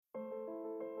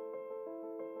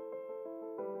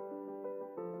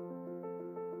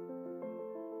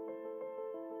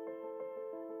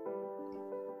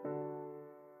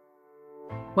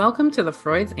Welcome to the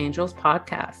Freud's Angels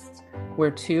podcast,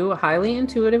 where two highly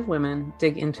intuitive women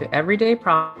dig into everyday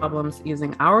problems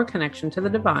using our connection to the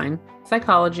divine,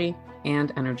 psychology,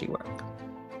 and energy work.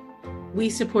 We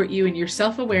support you in your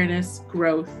self-awareness,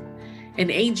 growth,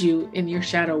 and aid you in your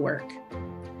shadow work.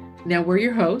 Now we're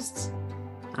your hosts.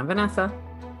 I'm Vanessa.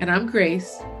 And I'm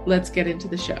Grace. Let's get into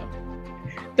the show.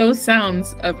 Those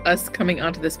sounds of us coming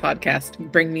onto this podcast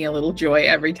bring me a little joy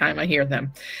every time I hear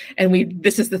them. And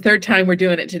this is the third time we're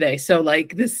doing it today. So a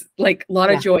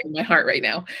lot of joy in my heart right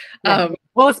now. Yeah.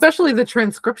 Well, especially the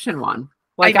transcription one.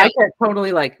 I get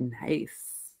totally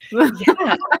nice.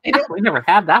 Yeah. We never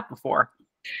had that before.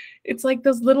 It's like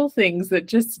those little things that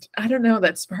just, I don't know,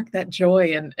 that spark that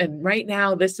joy. And right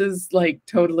now, this is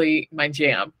totally my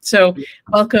jam. So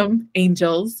welcome,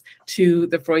 angels, to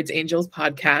the Freud's Angels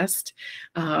podcast.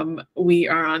 We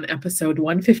are on episode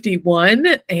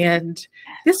 151, and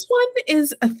this one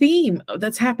is a theme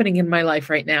that's happening in my life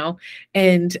right now.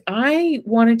 And I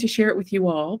wanted to share it with you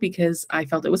all because I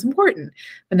felt it was important.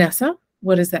 Vanessa,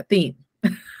 what is that theme?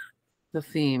 The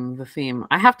theme.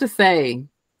 I have to say,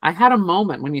 I had a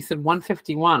moment when you said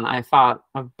 151. I thought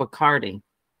of Bacardi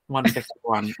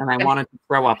 151, and I wanted to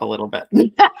throw up a little bit.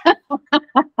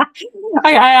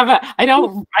 I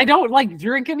don't like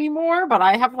drink anymore, but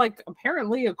I have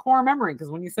apparently a core memory, because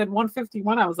when you said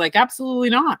 151, I was like, absolutely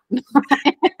not.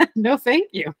 No, thank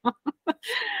you.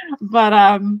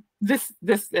 But this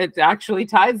it actually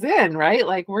ties in,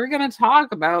 right? We're gonna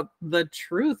talk about the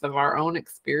truth of our own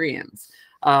experience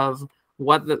of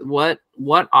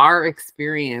what our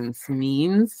experience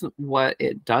means, what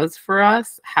it does for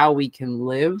us, how we can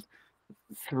live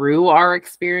through our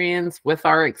experience, with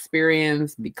our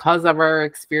experience, because of our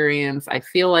experience. I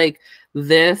feel like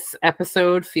this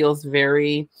episode feels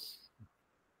very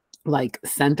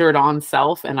centered on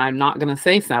self, and I'm not going to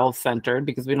say self-centered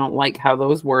because we don't like how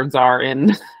those words are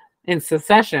in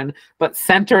Succession, but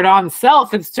centered on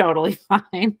self is totally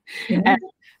fine. Yeah. And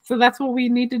so that's what we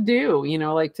need to do,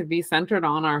 to be centered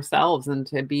on ourselves, and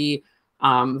to be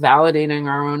validating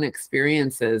our own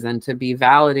experiences, and to be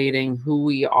validating who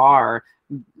we are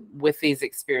with these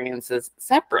experiences,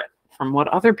 separate from what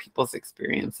other people's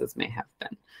experiences may have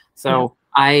been. So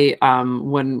I,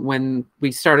 when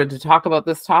we started to talk about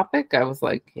this topic, I was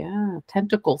like, yeah,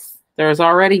 tentacles. There's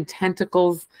already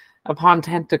tentacles upon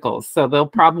tentacles, so there'll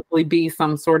probably be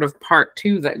some sort of part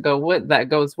 2 that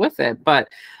goes with it. But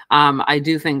I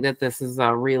do think that this is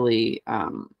a really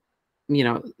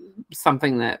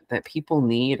something that people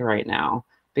need right now,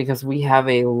 because we have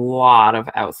a lot of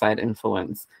outside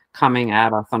influence coming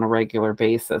at us on a regular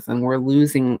basis, and we're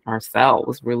losing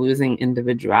ourselves, we're losing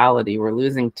individuality, we're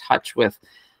losing touch with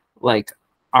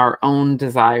our own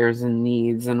desires and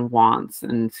needs and wants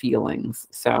and feelings.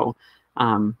 So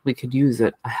we could use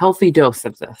a healthy dose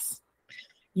of this.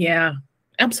 Yeah,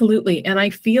 absolutely. And I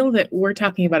feel that we're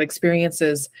talking about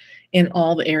experiences in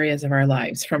all the areas of our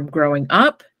lives, from growing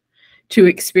up to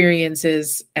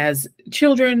experiences as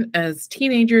children, as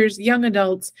teenagers, young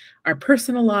adults, our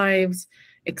personal lives,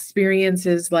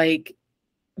 experiences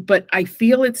but I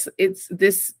feel it's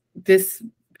this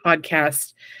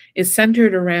podcast is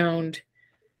centered around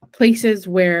places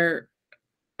where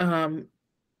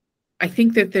I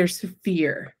think that there's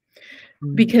fear,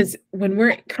 because when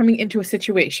we're coming into a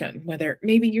situation, whether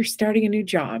maybe you're starting a new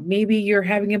job, maybe you're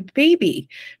having a baby,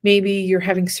 maybe you're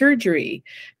having surgery,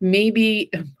 maybe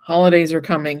holidays are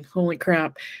coming, holy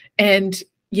crap. And,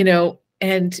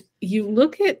 and you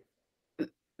look at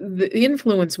the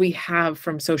influence we have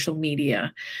from social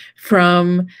media,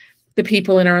 from the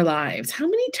people in our lives. How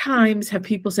many times have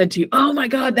people said to you, oh my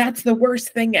God, that's the worst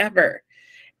thing ever?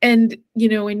 And,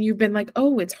 and you've been like,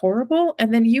 oh, it's horrible.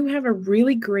 And then you have a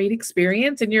really great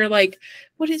experience and you're like,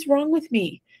 what is wrong with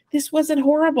me? This wasn't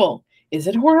horrible. Is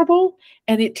it horrible?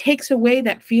 And it takes away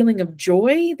that feeling of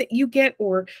joy that you get,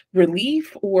 or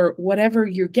relief, or whatever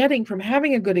you're getting from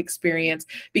having a good experience,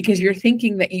 because you're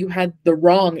thinking that you had the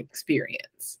wrong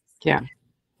experience. Yeah.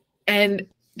 And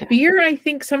fear, I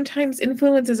think, sometimes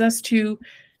influences us to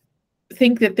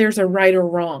think that there's a right or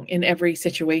wrong in every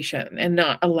situation, and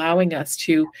not allowing us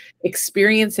to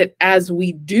experience it as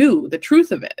we do, the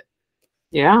truth of it.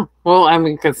 Yeah. Well, I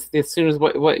mean, because as soon as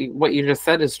what you just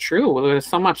said is true, there's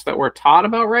so much that we're taught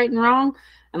about right and wrong.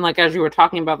 And as you were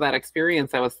talking about that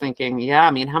experience, I was thinking, yeah,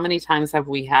 I mean, how many times have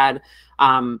we had,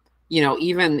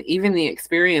 even the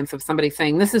experience of somebody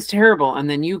saying, this is terrible. And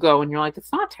then you go and you're like,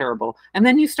 it's not terrible. And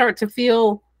then you start to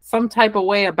feel some type of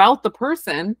way about the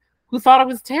person who thought it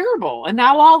was terrible. And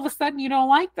now all of a sudden you don't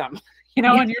like them,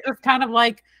 and you're just kind of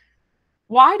like,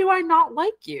 why do I not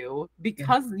like you?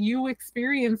 Because you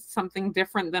experienced something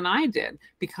different than I did.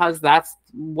 Because that's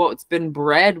what's been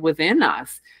bred within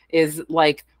us, is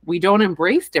like, we don't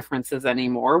embrace differences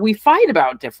anymore. We fight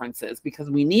about differences because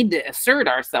we need to assert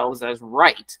ourselves as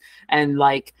right. And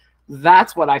like,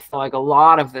 that's what I feel like a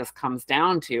lot of this comes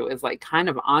down to, is like kind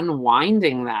of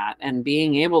unwinding that and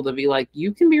being able to be like,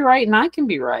 you can be right and I can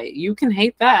be right. You can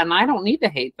hate that and I don't need to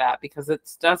hate that because it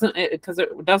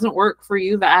doesn't work for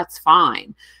you. That's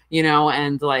fine. You know,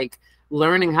 and like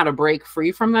learning how to break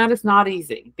free from that is not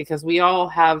easy, because we all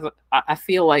have, I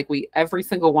feel like every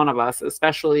single one of us,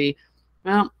 especially,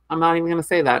 well, I'm not even going to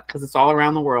say that because it's all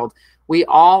around the world. We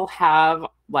all have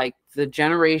like the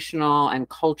generational and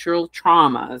cultural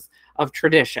traumas of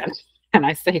tradition. And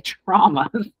I say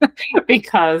traumas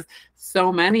because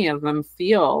so many of them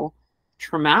feel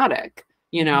traumatic,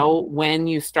 you know, when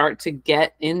you start to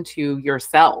get into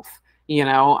yourself, you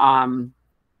know.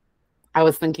 I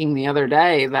was thinking the other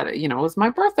day that, you know, it was my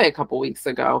birthday a couple weeks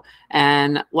ago,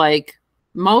 and like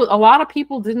a lot of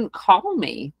people didn't call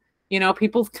me, you know,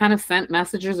 people kind of sent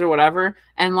messages or whatever.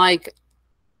 And like,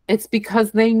 it's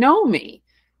because they know me,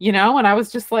 you know. And I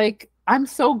was just like, I'm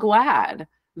so glad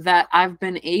that I've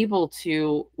been able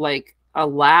to like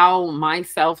allow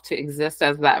myself to exist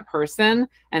as that person,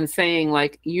 and saying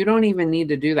like, you don't even need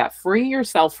to do that. Free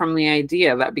yourself from the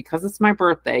idea that because it's my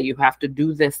birthday, you have to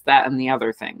do this, that, and the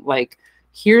other thing. Like,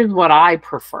 here's what I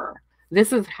prefer.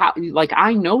 This is how, like,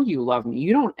 I know you love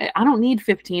me. I don't need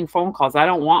 15 phone calls. I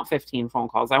don't want 15 phone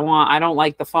calls. I don't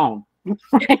like the phone.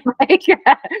 Like,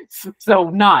 so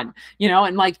none, you know.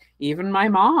 And like, even my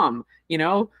mom, you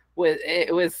know,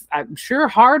 it was, I'm sure,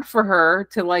 hard for her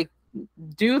to like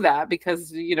do that,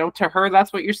 because, you know, to her,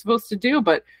 that's what you're supposed to do.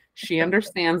 But she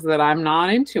understands that I'm not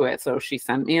into it. So she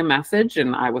sent me a message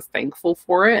and I was thankful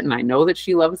for it. And I know that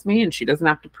she loves me and she doesn't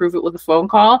have to prove it with a phone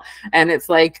call. And it's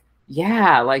like,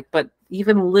 yeah, like, but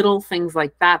even little things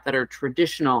like that are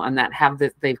traditional and that have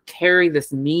this, they carry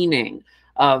this meaning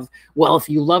of, well, if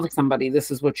you love somebody,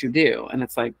 this is what you do. And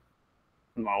it's like,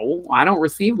 no, I don't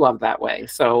receive love that way.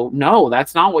 So no,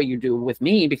 that's not what you do with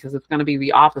me, because it's going to be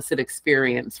the opposite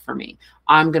experience for me.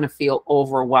 I'm going to feel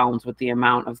overwhelmed with the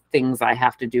amount of things I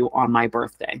have to do on my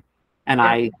birthday. And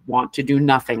I want to do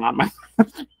nothing on my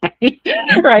birthday.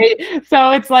 Right.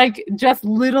 So it's like just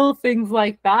little things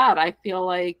like that. I feel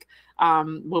like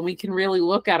when we can really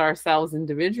look at ourselves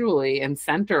individually and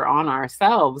center on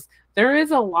ourselves, there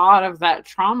is a lot of that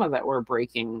trauma that we're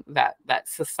breaking, that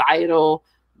societal,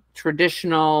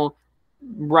 traditional,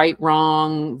 right,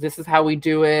 wrong, this is how we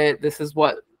do it, this is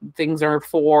what things are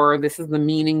for, this is the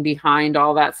meaning behind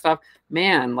all that stuff.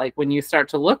 Man, like when you start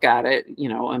to look at it, you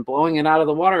know, and blowing it out of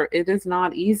the water, it is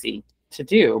not easy to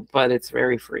do, but it's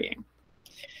very freeing.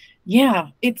 Yeah,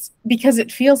 it's because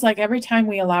it feels like every time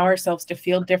we allow ourselves to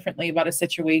feel differently about a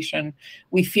situation,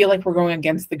 we feel like we're going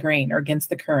against the grain or against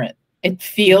the current. It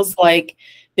feels like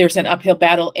there's an uphill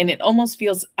battle, and it almost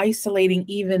feels isolating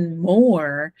even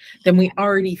more than we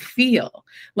already feel.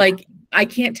 Like, I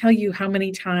can't tell you how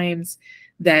many times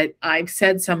that I've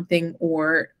said something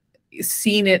or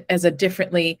seen it as a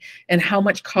differently, and how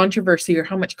much controversy or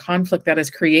how much conflict that has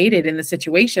created in the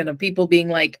situation of people being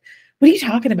like, what are you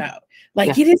talking about?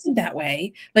 Like, it isn't that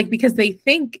way. Like, because they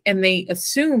think and they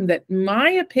assume that my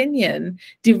opinion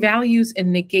devalues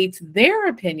and negates their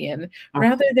opinion,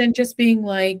 rather than just being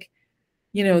like,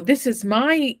 you know, this is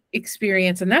my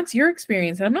experience and that's your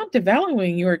experience. And I'm not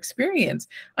devaluing your experience.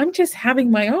 I'm just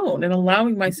having my own and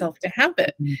allowing myself to have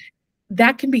it.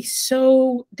 That can be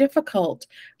so difficult.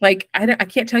 Like, I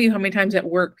can't tell you how many times at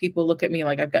work people look at me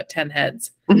like I've got 10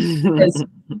 heads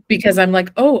because I'm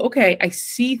like, oh, okay, I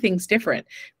see things different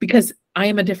because I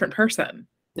am a different person.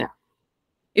 Yeah.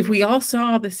 If we all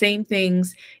saw the same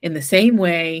things in the same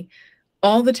way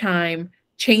all the time,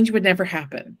 change would never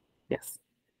happen. Yes.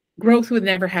 Growth would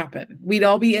never happen. We'd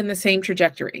all be in the same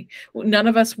trajectory. None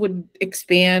of us would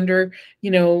expand or,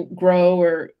 you know, grow,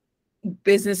 or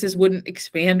businesses wouldn't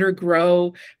expand or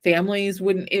grow. Families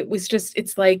wouldn't. It was just,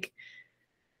 it's like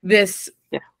this.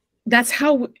 Yeah. That's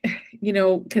how, you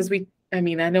know, because I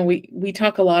know we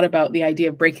talk a lot about the idea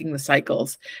of breaking the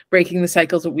cycles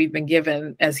that we've been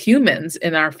given as humans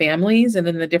in our families and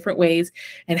in the different ways.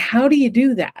 And how do you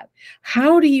do that?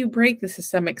 How do you break the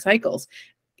systemic cycles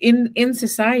in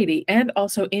society and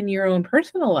also in your own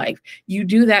personal life? You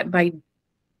do that by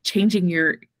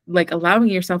changing like allowing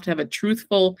yourself to have a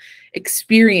truthful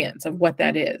experience of what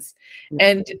that is.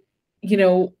 And, you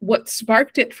know, what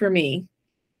sparked it for me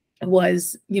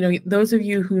was, those of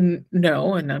you who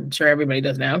know, and I'm sure everybody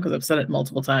does now because I've said it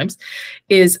multiple times,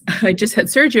 is I just had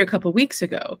surgery a couple of weeks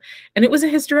ago, and it was a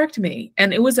hysterectomy,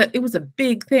 and it was a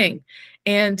big thing,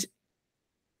 and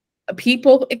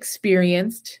people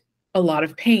experienced a lot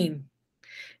of pain.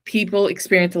 People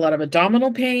experienced a lot of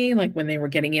abdominal pain, like when they were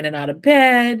getting in and out of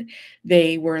bed.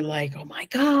 They were like, oh my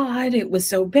God, it was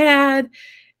so bad.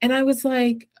 And I was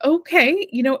like, okay,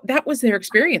 that was their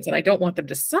experience, and I don't want them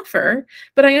to suffer,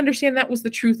 but I understand that was the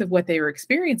truth of what they were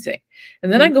experiencing.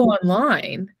 And then I go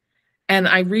online and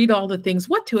I read all the things,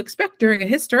 what to expect during a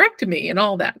hysterectomy and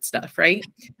all that stuff, right?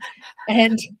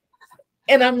 And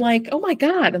I'm like, oh my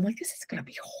God, I'm like, this is gonna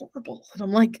be horrible. And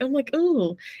I'm like,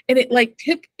 oh, and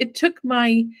it took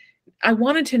I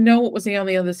wanted to know what was on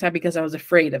the other side because I was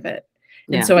afraid of it.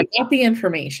 And so I got the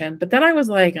information, but then I was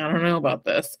like, I don't know about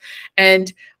this.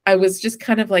 And I was just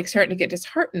kind of like starting to get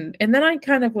disheartened. And then I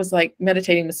kind of was like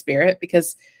meditating with spirit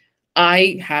because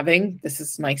this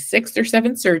is my 6th or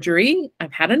 7th surgery.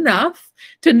 I've had enough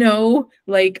to know,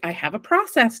 like, I have a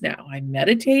process now. I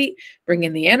meditate, bring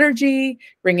in the energy,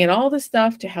 bring in all the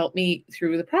stuff to help me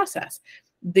through the process.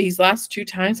 These last 2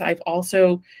 times, I've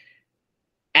also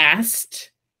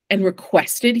asked and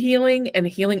requested healing and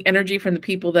healing energy from the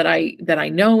people that I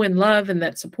know and love and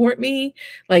that support me.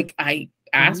 Like, I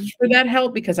asked for that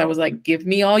help because I was like, give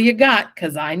me all you got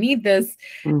because I need this.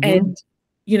 And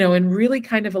and really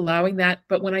kind of allowing that.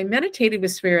 But when I meditated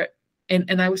with spirit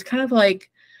and I was kind of like,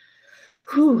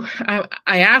 I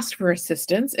asked for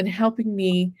assistance in helping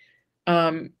me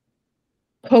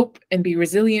cope and be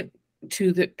resilient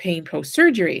to the pain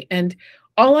post-surgery. And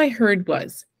all I heard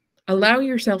was, allow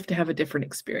yourself to have a different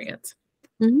experience.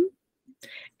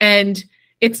 And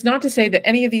it's not to say that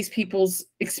any of these people's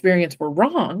experience were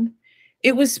wrong.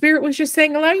 It was spirit was just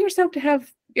saying, allow yourself to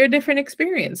have a different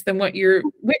experience than what you're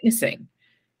witnessing.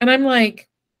 And I'm like,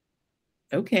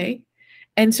 okay.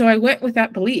 And so I went with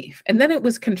that belief. And then it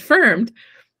was confirmed.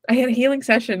 I had a healing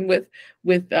session with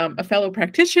a fellow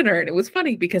practitioner. And it was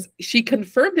funny because she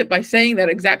confirmed it by saying that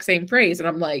exact same phrase. And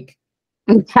I'm like,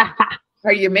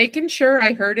 are you making sure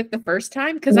I heard it the first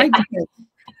time? Because I did.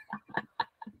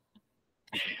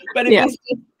 But it was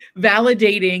just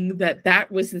validating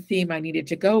that was the theme I needed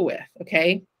to go with.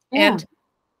 Okay. Yeah.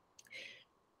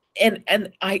 And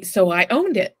I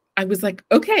owned it. I was like,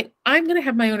 okay, I'm going to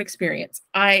have my own experience.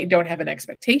 I don't have an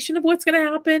expectation of what's going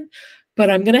to happen, but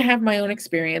I'm going to have my own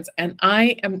experience. And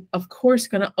I am, of course,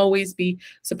 going to always be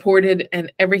supported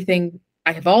and everything.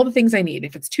 I have all the things I need.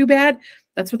 If it's too bad,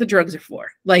 that's what the drugs are for.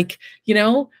 Like,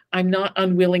 I'm not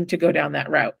unwilling to go down that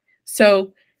route.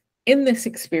 So in this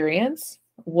experience,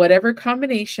 whatever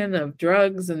combination of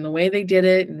drugs and the way they did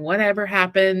it and whatever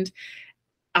happened,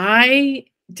 I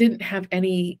didn't have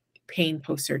any pain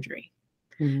post-surgery.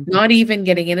 Not even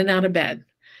getting in and out of bed.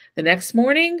 The next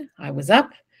morning, I was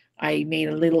up. I made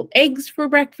a little eggs for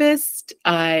breakfast.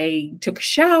 I took a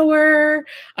shower.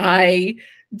 I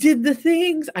did the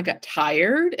things. I got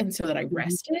tired. And so that I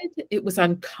rested. It was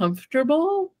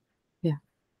uncomfortable. Yeah.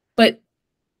 But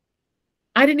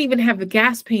I didn't even have the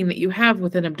gas pain that you have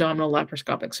with an abdominal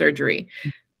laparoscopic surgery.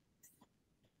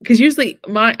 Because usually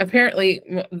apparently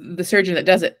the surgeon that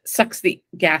does it sucks the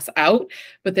gas out,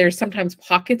 but there's sometimes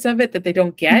pockets of it that they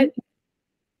don't get.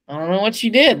 I don't know what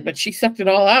she did, but she sucked it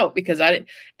all out because I didn't.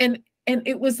 And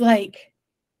it was like,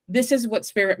 this is what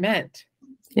spirit meant.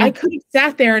 Yeah. I could have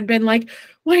sat there and been like,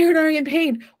 why aren't I in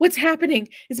pain? What's happening?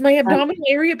 Is my abdominal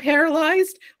area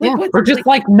paralyzed? Like, yeah. Or just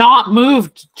like not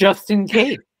moved just in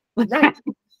case. Right.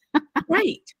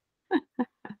 Right.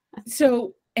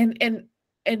 So, and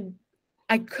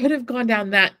I could have gone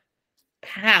down that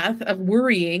path of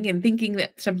worrying and thinking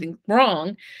that something's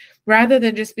wrong rather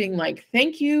than just being like,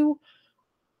 thank you,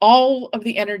 all of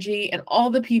the energy and all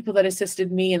the people that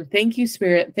assisted me. And thank you,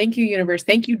 spirit. Thank you, universe.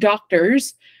 Thank you,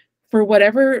 doctors, for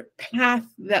whatever path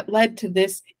that led to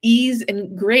this ease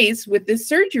and grace with this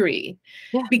surgery.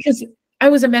 Yeah. Because I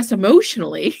was a mess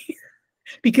emotionally,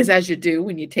 because as you do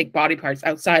when you take body parts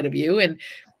outside of you and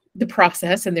the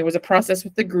process, and there was a process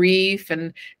with the grief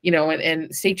and,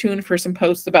 and stay tuned for some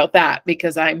posts about that,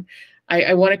 because I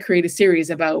want to create a series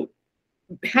about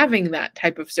having that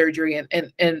type of surgery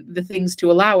and the things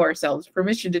to allow ourselves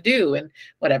permission to do and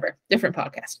whatever, different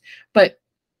podcast. But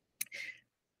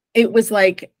it was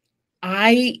like,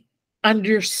 I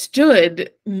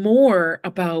understood more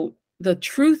about the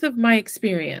truth of my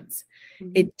experience.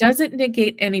 It doesn't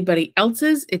negate anybody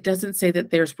else's. It doesn't say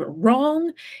that theirs were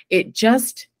wrong. It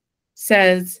just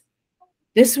says,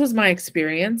 this was my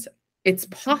experience. It's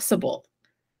possible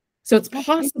So it's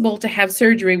possible to have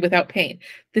surgery without pain.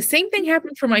 The same thing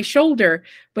happened for my shoulder,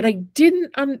 but I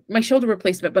didn't, my shoulder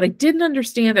replacement, but I didn't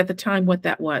understand at the time what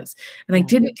that was. And I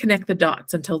didn't connect the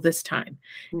dots until this time.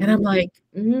 And I'm like,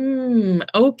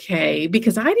 okay,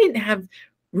 because I didn't have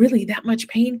really that much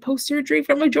pain post-surgery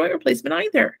from my joint replacement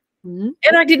either. And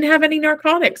I didn't have any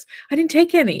narcotics. I didn't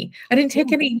take any. I didn't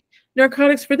take any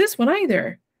narcotics for this one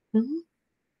either.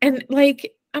 And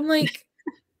like, I'm like,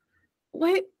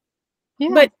 what?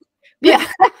 But yeah.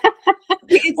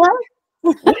 This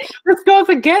goes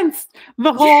against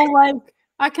the whole, like,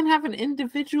 I can have an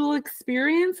individual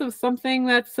experience of something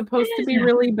that's supposed to be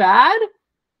really bad.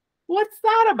 What's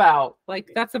that about?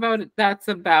 Like, that's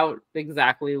about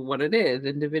exactly what it is,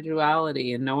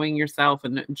 individuality and knowing yourself.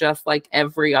 And just like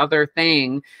every other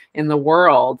thing in the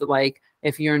world, like,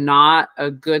 if you're not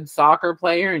a good soccer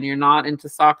player and you're not into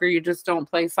soccer, you just don't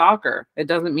play soccer. It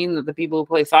doesn't mean that the people who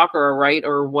play soccer are right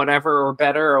or whatever, or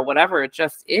better or whatever. It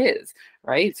just is,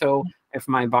 right? So if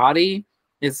my body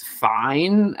is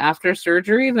fine after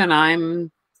surgery,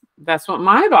 then that's what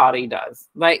my body does.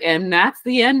 Like, and that's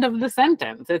the end of the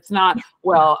sentence. It's not,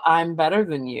 well, I'm better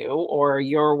than you, or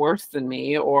you're worse than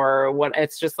me, or what.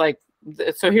 It's just like,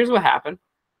 so here's what happened.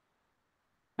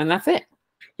 And that's it.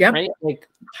 Yep. Right? Like,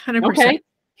 100%. Okay,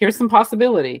 here's some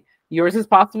possibility. Yours is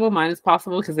possible, mine is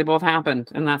possible, because they both happened.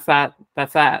 And that's that.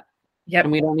 Yep.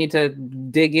 And we don't need to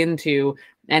dig into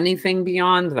anything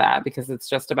beyond that, because it's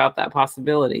just about that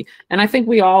possibility. And I think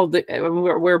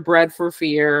we're bred for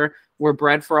fear. We're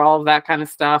bred for all of that kind of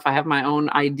stuff. I have my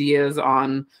own ideas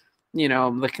on,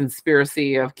 the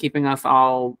conspiracy of keeping us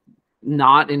all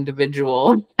not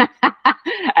individual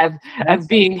as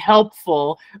being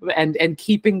helpful and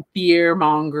keeping fear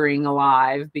mongering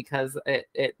alive, because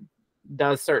it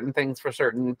does certain things for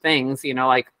certain things,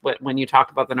 like when you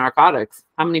talk about the narcotics,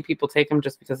 how many people take them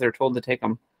just because they're told to take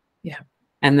them? Yeah.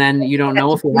 And then you don't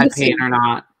know if you had pain or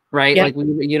not, right? Yeah. Like,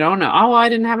 you don't know. Oh, I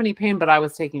didn't have any pain, but I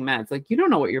was taking meds. Like, you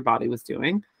don't know what your body was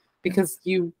doing, because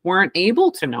you weren't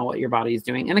able to know what your body is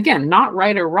doing. And again, not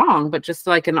right or wrong, but just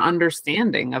like an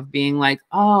understanding of being like,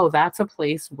 oh, that's a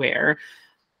place where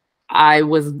I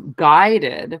was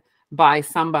guided by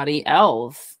somebody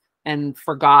else and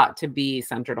forgot to be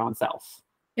centered on self.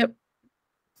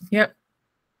 Yep.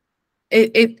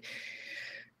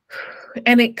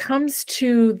 And it comes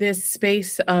to this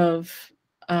space of,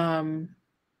 I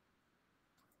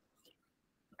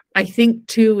think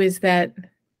too, is that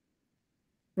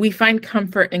we find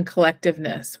comfort in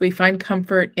collectiveness. We find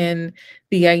comfort in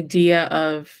the idea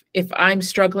of, if I'm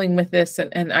struggling with this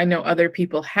and I know other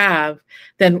people have,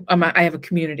 then I have a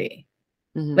community.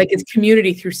 Like, it's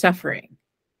community through suffering.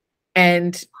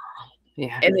 And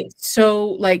it's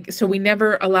so we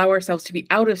never allow ourselves to be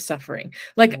out of suffering.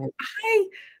 Like,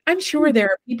 I'm sure there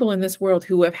are people in this world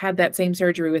who have had that same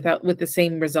surgery with the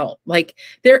same result. Like,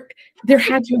 there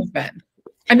had to have been.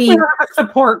 I mean, we have a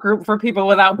support group for people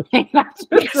without pain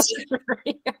after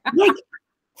surgery. Like,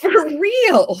 for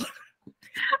real.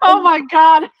 Oh my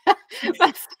God.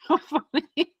 That's so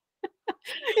funny.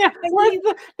 Yeah,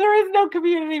 there is no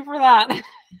community for that.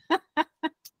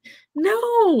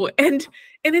 No, and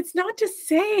it's not to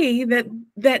say that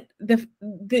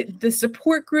the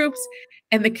support groups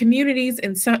and the communities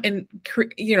and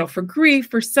for grief,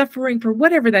 for suffering, for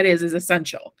whatever that is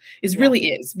essential.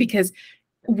 Really is, because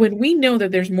when we know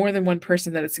that there's more than one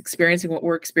person that is experiencing what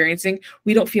we're experiencing,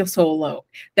 we don't feel so alone.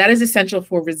 That is essential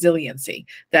for resiliency.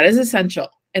 That is essential,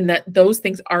 and that those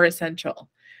things are essential.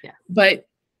 Yeah. But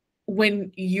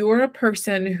when you're a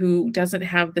person who doesn't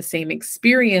have the same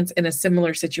experience in a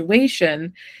similar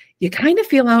situation, you kind of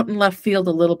feel out in left field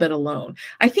a little bit alone.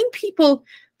 I think people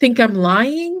think I'm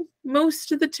lying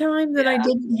most of the time that I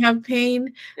didn't have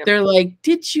pain. Yep. They're like,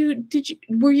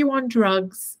 were you on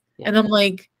drugs? Yeah. And I'm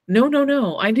like,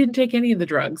 no, I didn't take any of the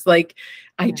drugs. Like,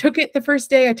 I took it the first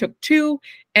day, I took 2,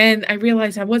 and I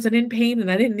realized I wasn't in pain and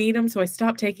I didn't need them. So I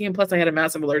stopped taking them. Plus I had a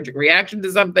massive allergic reaction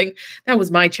to something. That was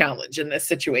my challenge in this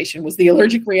situation, was the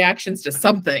allergic reactions to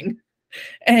something.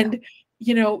 And,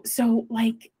 so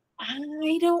like,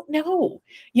 I don't know,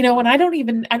 and I don't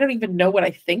even know what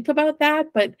I think about that,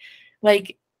 but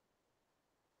like,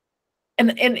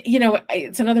 and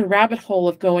it's another rabbit hole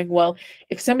of going, well,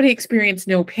 if somebody experienced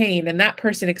no pain and that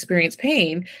person experienced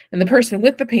pain, and the person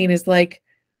with the pain is like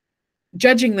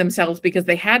judging themselves because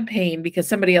they had pain because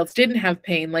somebody else didn't have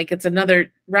pain, like, it's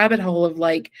another rabbit hole of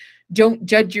like, don't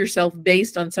judge yourself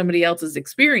based on somebody else's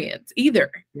experience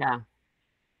either. Yeah.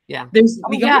 There's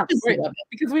the opposite of it.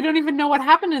 Because we don't even know what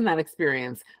happened in that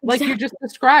experience. Like you just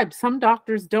described, some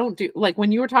doctors don't do, like when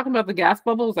you were talking about the gas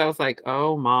bubbles, I was like,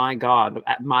 oh my God,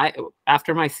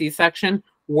 after my C-section,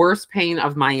 worst pain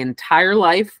of my entire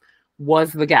life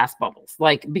was the gas bubbles.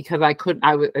 Like, because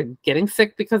I was getting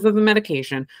sick because of the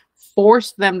medication,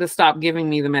 forced them to stop giving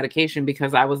me the medication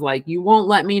because I was like, you won't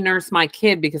let me nurse my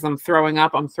kid because I'm throwing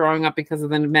up. I'm throwing up because of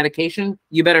the medication.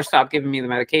 You better stop giving me the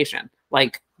medication.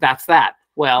 Like, that's that.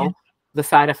 Well, the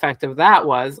side effect of that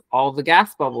was all the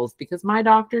gas bubbles because my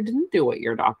doctor didn't do what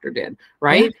your doctor did.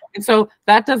 Right. Yeah. And so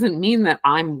that doesn't mean that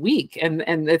I'm weak. And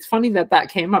it's funny that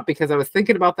came up because I was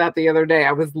thinking about that the other day.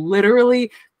 I was literally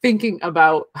thinking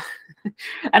about,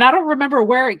 and I don't remember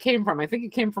where it came from. I think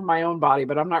it came from my own body,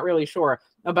 but I'm not really sure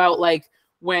about like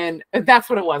when that's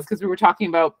what it was. Cause we were talking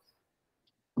about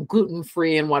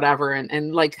gluten-free and whatever.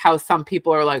 And like how some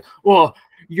people are like, well,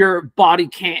 your body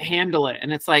can't handle it.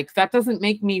 And it's like, that doesn't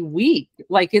make me weak.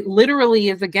 Like, it literally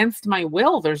is against my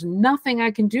will. There's nothing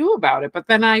I can do about it. But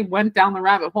then I went down the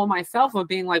rabbit hole myself of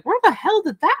being like, where the hell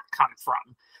did that come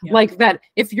from? Yeah. Like, that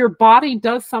if your body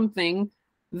does something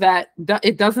that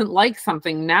it doesn't like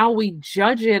something, now we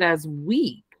judge it as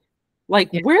weak.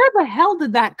 Like, where the hell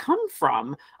did that come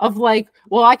from? Of like,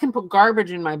 well, I can put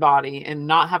garbage in my body and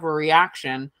not have a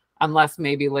reaction unless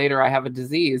maybe later I have a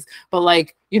disease, but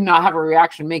like, not have a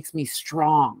reaction makes me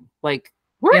strong. Like,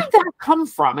 where did that come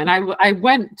from? And I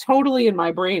went totally in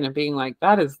my brain of being like,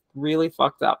 that is really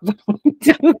fucked up. Like,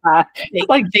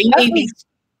 that makes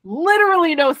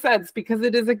literally no sense because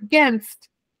it is against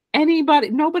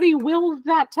anybody. Nobody wills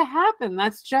that to happen.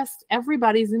 That's just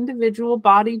everybody's individual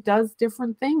body does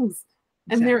different things.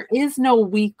 And there is no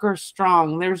weak or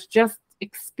strong. There's just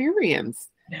experience.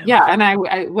 Yeah. And I,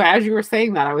 as you were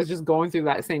saying that, I was just going through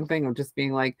that same thing of just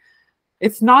being like,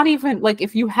 it's not even like,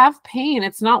 if you have pain,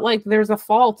 it's not like there's a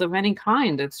fault of any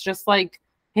kind. It's just like,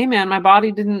 hey man, my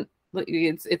body didn't,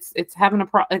 it's having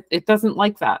it doesn't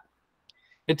like that.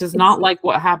 It does not like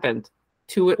what happened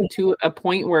to a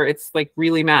point where it's like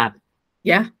really mad.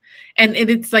 Yeah. And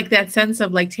it's like that sense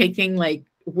of like taking like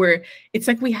where it's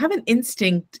like, we have an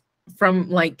instinct from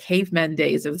like cavemen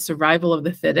days of the survival of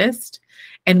the fittest.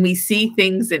 And we see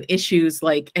things and issues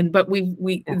like, but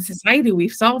we in society,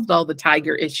 we've solved all the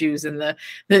tiger issues and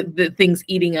the things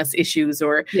eating us issues,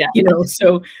 or,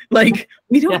 so like,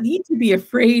 we don't need to be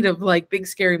afraid of like big,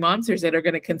 scary monsters that are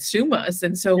going to consume us.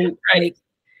 And so, like,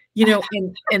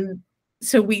 and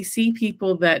so we see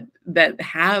people that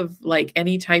have like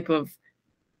any type of,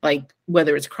 like,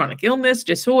 whether it's chronic illness,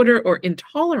 disorder, or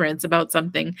intolerance about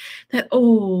something, that,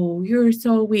 oh, you're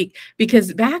so weak.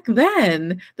 Because back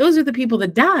then, those are the people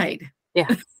that died.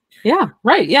 Yeah. Yeah.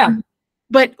 Right. Yeah.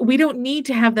 But we don't need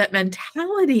to have that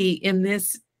mentality in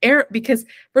this era, because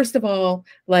first of all,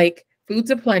 like, food's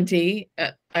aplenty.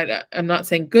 I'm not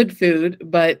saying good food,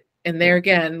 but, and there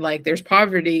again, like, there's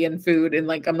poverty in food, and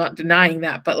like, I'm not denying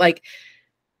that, but like,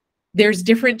 there's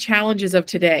different challenges of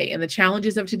today. And the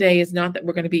challenges of today is not that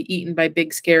we're going to be eaten by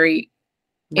big, scary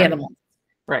animals.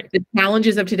 Right. The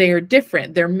challenges of today are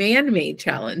different. They're man-made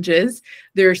challenges.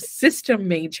 They're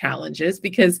system-made challenges,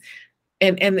 because,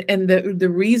 and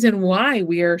the reason why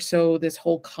we are so, this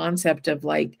whole concept of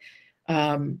like,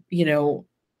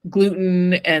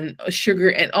 gluten and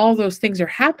sugar and all those things are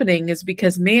happening is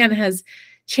because man has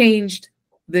changed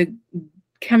the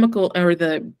chemical, or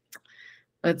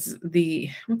what's the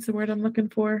word I'm looking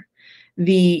for?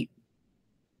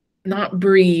 Not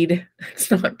breed.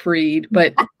 It's not breed,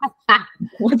 but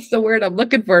what's the word I'm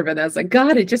looking for, Vanessa?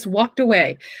 God, it just walked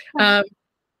away.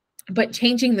 But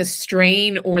changing the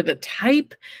strain or the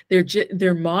type,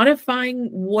 they're modifying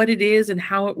what it is and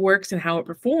how it works and how it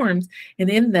performs. And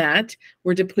in that,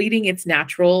 we're depleting its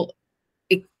natural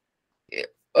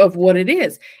of what it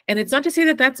is. And it's not to say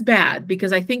that that's bad,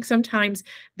 because I think sometimes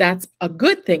that's a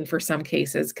good thing for some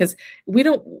cases, because we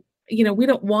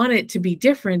don't want it to be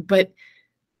different. But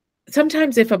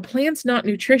sometimes if a plant's not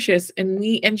nutritious and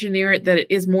we engineer it that it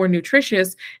is more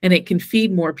nutritious and it can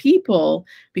feed more people,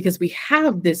 because we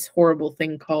have this horrible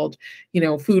thing called,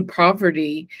 food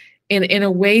poverty, in a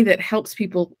way that helps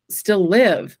people still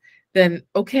live, then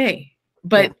okay.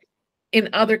 But in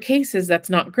other cases, that's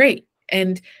not great.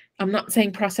 And I'm not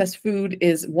saying processed food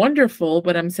is wonderful,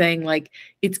 but I'm saying like,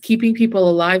 it's keeping people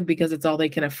alive because it's all they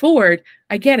can afford.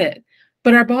 I get it.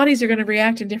 But our bodies are going to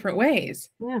react in different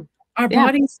ways. Yeah. Our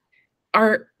bodies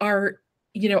our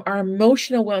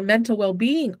emotional mental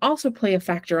well-being also play a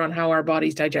factor on how our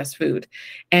bodies digest food.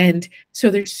 And so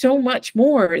there's so much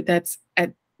more that's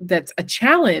a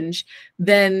challenge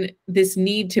than this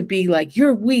need to be like,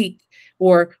 you're weak,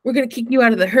 or we're going to kick you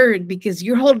out of the herd because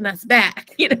you're holding us back.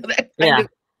 That kind of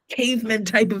caveman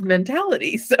type of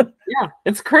mentality. So yeah,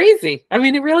 it's crazy. I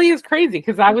mean, it really is crazy,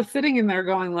 because I was sitting in there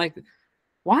going like,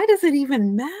 why does it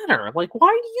even matter? Like, why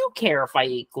do you care if I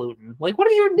eat gluten? Like, what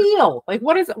is your deal? Like,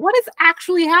 what is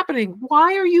actually happening?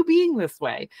 Why are you being this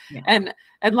way? Yeah. And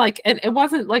it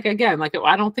wasn't like, again, like,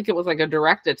 I don't think it was like a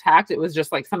direct attack. It was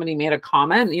just like somebody made a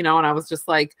comment, you know, and I was just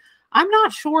like, I'm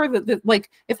not sure that like,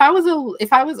 if I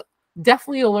was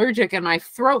deathly allergic and my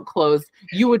throat closed,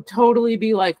 you would totally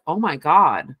be like, oh my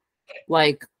God,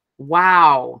 like,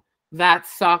 wow, that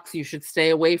sucks. You should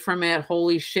stay away from it.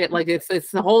 Holy shit. Like,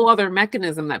 it's the whole other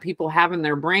mechanism that people have in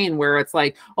their brain where it's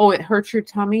like, oh, it hurts your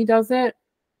tummy, does it?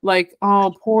 Like,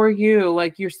 oh, poor you.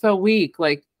 Like, you're so weak.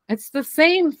 Like, it's the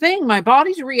same thing. My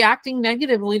body's reacting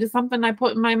negatively to something I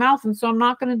put in my mouth, and so I'm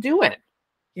not going to do it.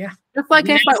 Yeah. Just like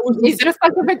if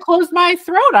it closed my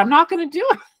throat, I'm not going to do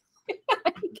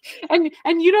it.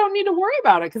 and you don't need to worry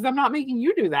about it because I'm not making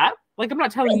you do that. Like, I'm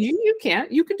not telling you can't.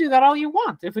 You can do that all you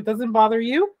want. If it doesn't bother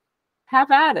you,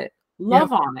 have at it.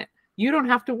 Love on it. You don't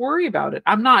have to worry about it.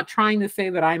 I'm not trying to say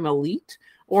that I'm elite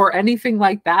or anything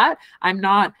like that. I'm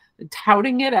not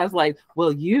touting it as like,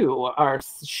 well, you are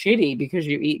shitty because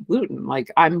you eat gluten. Like,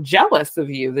 I'm jealous of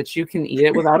you that you can eat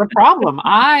it without a problem.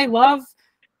 I love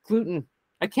gluten.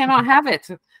 I cannot have it.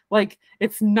 Like,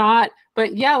 it's not,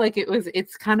 but yeah, like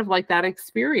it's kind of like that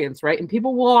experience, right? And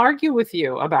people will argue with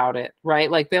you about it,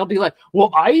 right? Like, they'll be like,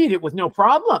 well, I eat it with no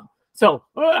problem. So,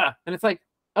 and it's like,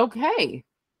 okay,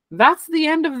 that's the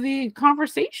end of the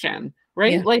conversation,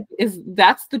 right? Yeah. Like,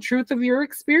 that's the truth of your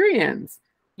experience.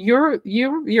 You're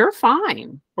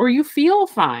fine, or you feel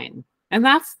fine, and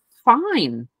that's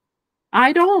fine.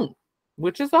 I don't,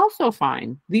 which is also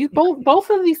fine. Both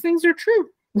of these things are true.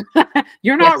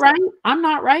 You're not right. I'm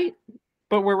not right,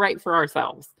 but we're right for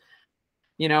ourselves.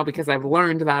 You know, because I've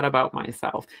learned that about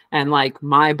myself, and like,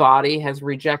 my body has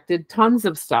rejected tons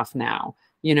of stuff now.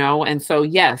 You know, and so,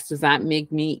 yes, does that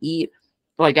make me eat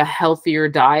like a healthier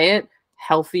diet,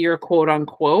 healthier, quote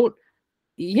unquote?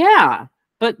 Yeah,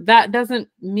 but that doesn't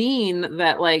mean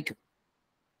that like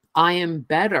I am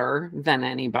better than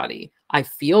anybody. I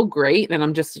feel great, and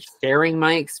I'm just sharing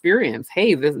my experience.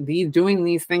 Hey, doing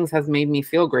these things has made me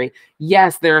feel great.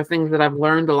 Yes, there are things that I've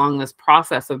learned along this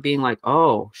process of being like,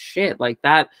 oh shit, like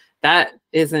that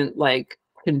isn't like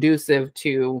conducive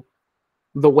to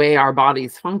the way our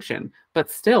bodies function, but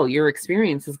still your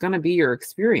experience is going to be your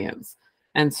experience.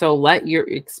 And so let your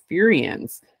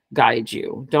experience guide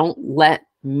you. Don't let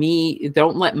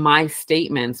my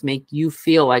statements make you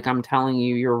feel like I'm telling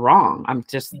you you're wrong. I'm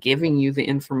just giving you the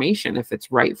information. If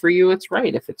it's right for you, it's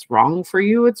right. If it's wrong for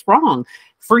you, it's wrong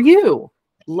for you.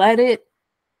 Let it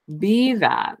be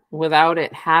that without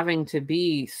it having to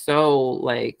be so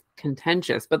like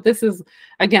contentious. But this is,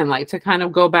 again, like, to kind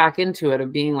of go back into it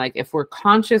of being like, if we're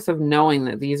conscious of knowing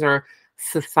that these are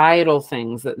societal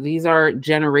things, that these are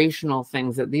generational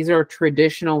things, that these are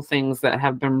traditional things that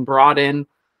have been brought in,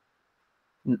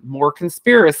 more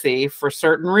conspiracy for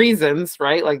certain reasons,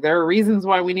 right? Like, there are reasons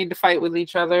why we need to fight with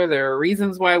each other. There are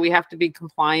reasons why we have to be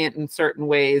compliant in certain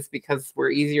ways because we're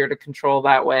easier to control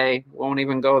that way. Won't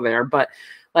even go there. But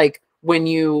like, when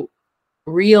you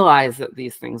realize that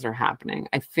these things are happening,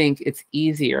 I think it's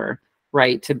easier,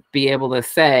 right, to be able to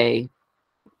say,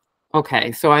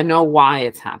 okay, so I know why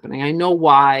it's happening. I know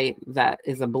why that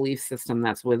is a belief system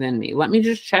that's within me. Let me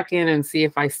just check in and see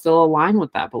if I still align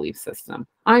with that belief system.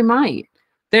 I might.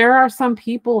 There are some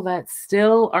people that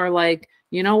still are like,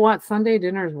 you know what, Sunday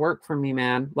dinners work for me,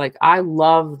 man. Like, I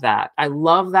love that. I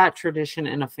love that tradition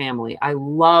in a family. I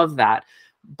love that.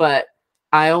 But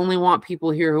I only want people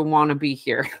here who want to be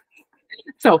here.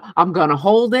 So I'm going to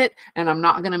hold it, and I'm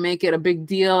not going to make it a big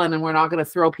deal. And then we're not going to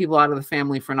throw people out of the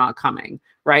family for not coming.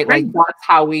 Right. Like, that's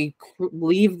how we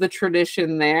leave the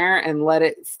tradition there and let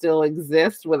it still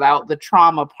exist without the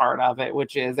trauma part of it,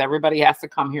 which is everybody has to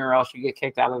come here or else you get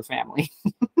kicked out of the family.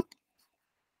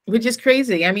 Which is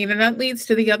crazy. I mean, and that leads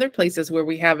to the other places where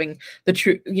we having the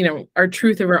truth, you know, our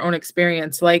truth of our own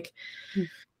experience. Like,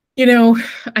 you know,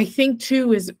 I think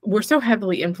too is we're so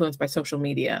heavily influenced by social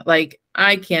media. Like,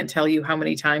 I can't tell you how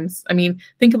many times. I mean,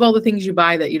 think of all the things you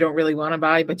buy that you don't really want to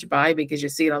buy, but you buy because you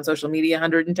see it on social media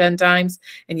 110 times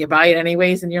and you buy it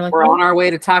anyways. And you're like, we're on our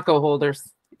way to taco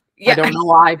holders. Yeah. I don't know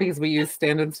why, because we use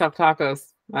stand-and stuffed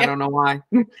tacos. I don't know why.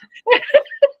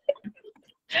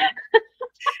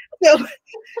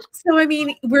 So I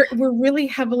mean, we're really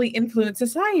heavily influenced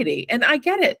society, and I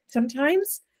get it.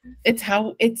 Sometimes it's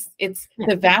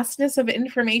the vastness of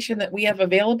information that we have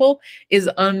available is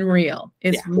unreal.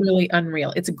 It's really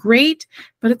unreal. It's great,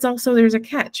 but it's also, there's a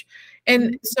catch.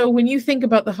 And so when you think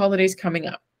about the holidays coming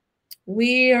up,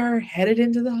 we are headed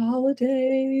into the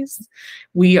holidays.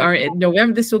 We are in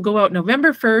November. This will go out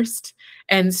November 1st.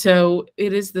 And so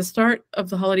it is the start of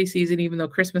the holiday season, even though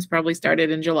Christmas probably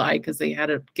started in July because they had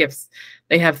gifts.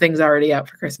 They have things already out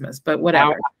for Christmas, but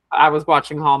whatever. I was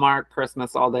watching Hallmark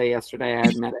Christmas all day yesterday. I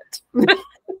admit it.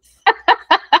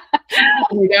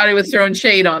 Oh my God, I was throwing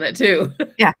shade on it too.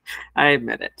 Yeah, I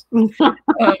admit it.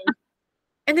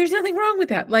 And there's nothing wrong with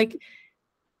that. Like,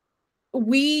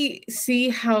 we see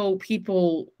how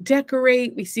people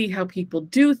decorate, we see how people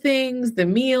do things, the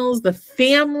meals, the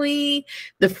family,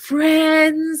 the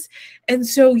friends. And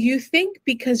so you think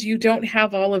because you don't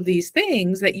have all of these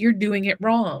things that you're doing it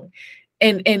wrong,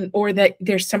 and or that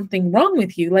there's something wrong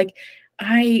with you. Like,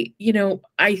 I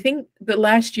think that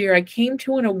last year I came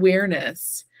to an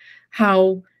awareness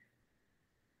how,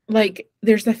 like,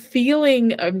 there's a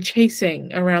feeling of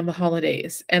chasing around the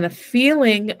holidays and a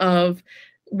feeling of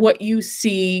what you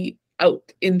see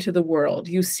out into the world.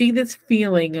 You see this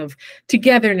feeling of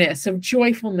togetherness, of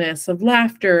joyfulness, of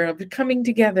laughter, of coming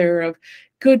together, of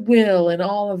goodwill and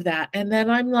all of that. And then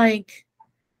I'm like,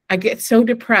 I get so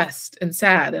depressed and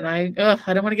sad, and I don't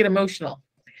want to get emotional,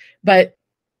 but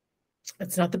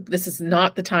this is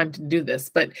not the time to do this.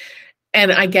 But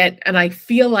and I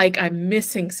feel like I'm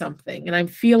missing something, and I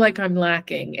feel like I'm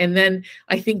lacking. And then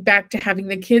I think back to having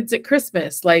the kids at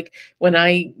Christmas, like when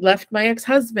I left my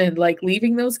ex-husband, like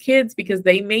leaving those kids because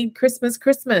they made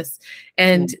Christmas.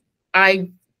 And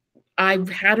I've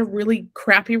had a really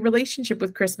crappy relationship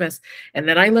with Christmas. And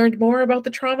then I learned more about the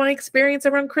trauma I experienced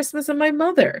around Christmas and my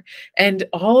mother and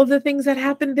all of the things that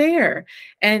happened there.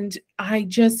 And I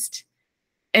just,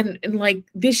 and like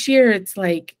this year, it's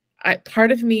like,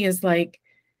 part of me is like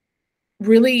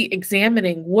really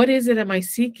examining, what is it am I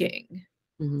seeking?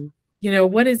 Mm-hmm.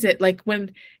 What is it like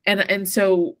when, and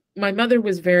so my mother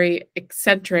was very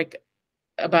eccentric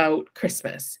about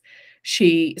Christmas.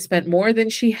 She spent more than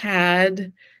she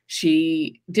had.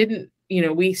 She didn't,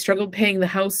 we struggled paying the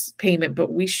house payment,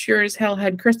 but we sure as hell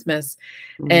had Christmas.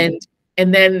 Mm-hmm.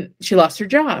 And then she lost her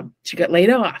job. She got laid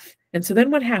off. And so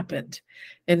then what happened?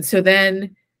 And so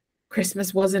then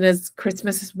Christmas wasn't as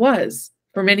Christmas was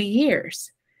for many years.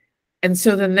 And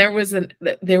so then there was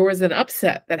an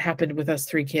upset that happened with us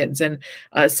three kids, and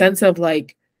a sense of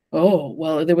like, oh,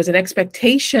 well, there was an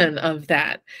expectation of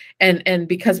that. And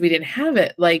because we didn't have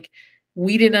it, like,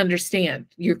 we didn't understand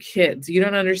your kids. You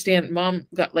don't understand. Mom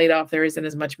got laid off. There isn't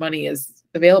as much money as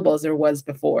available as there was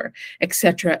before, et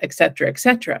cetera, et cetera, et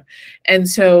cetera. And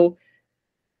so,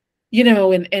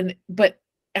 but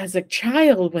as a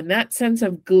child, when that sense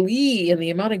of glee and the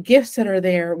amount of gifts that are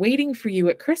there waiting for you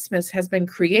at Christmas has been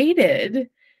created,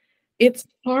 it's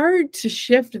hard to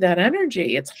shift that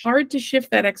energy. It's hard to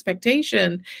shift that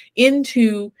expectation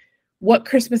into what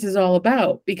Christmas is all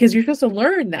about, because you're supposed to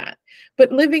learn that.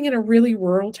 But living in a really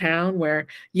rural town where,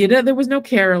 there was no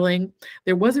caroling,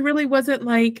 there wasn't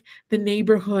like the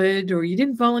neighborhood, or you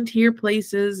didn't volunteer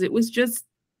places. It was just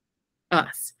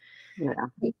us. Yeah.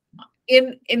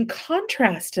 In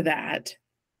contrast to that,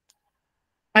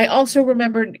 I also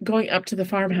remembered going up to the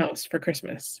farmhouse for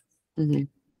Christmas. Mm-hmm.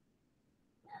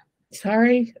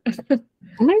 Sorry. Am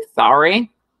I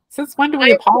sorry? Since when do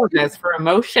we apologize for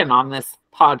emotion on this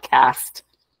podcast?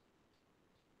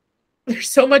 There's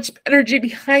so much energy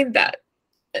behind that.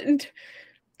 And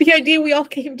the idea we all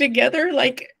came together,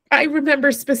 like, I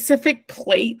remember specific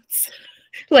plates.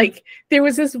 Like, there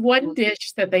was this one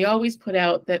dish that they always put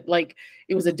out that, like,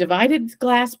 it was a divided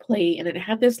glass plate, and it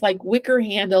had this like wicker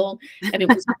handle, and it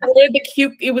was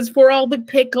it was for all the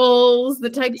pickles, the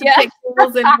types of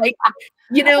pickles, and like,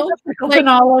 like, and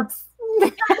olives.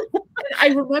 I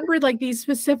remember like these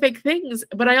specific things,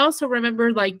 but I also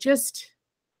remember like just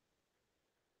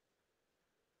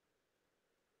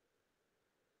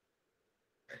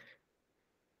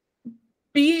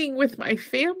being with my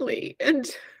family and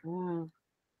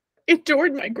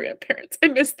adored my grandparents. I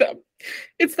miss them.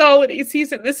 It's the holiday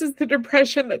season. This is the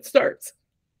depression that starts.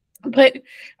 But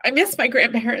I miss my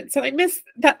grandparents, and I miss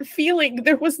that feeling.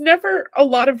 There was never a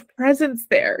lot of presents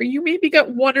there. You maybe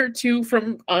got one or two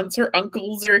from aunts or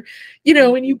uncles, or,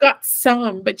 and you got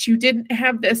some, but you didn't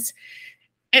have this.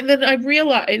 And then I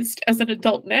realized as an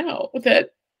adult now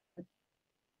that,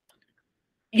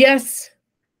 yes,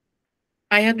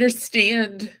 I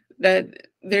understand that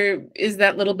there is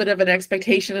that little bit of an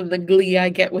expectation of the glee I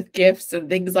get with gifts and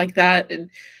things like that.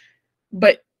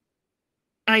 But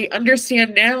I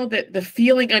understand now that the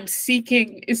feeling I'm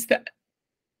seeking is that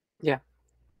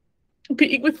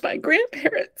being with my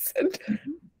grandparents, and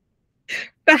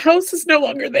the house is no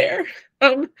longer there.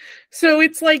 So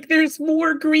it's like there's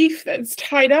more grief that's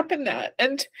tied up in that.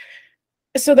 And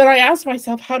so then I asked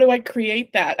myself, how do I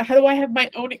create that? How do I have my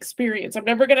own experience? I'm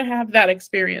never going to have that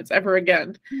experience ever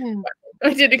again. Yeah.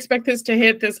 I didn't expect this to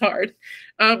hit this hard.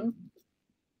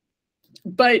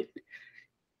 But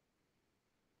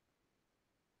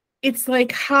it's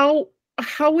like, how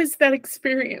is that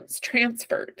experience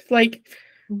transferred? Like,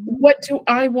 what do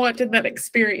I want in that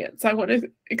experience? I want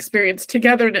to experience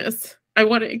togetherness. I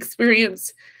want to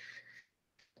experience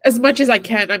as much as I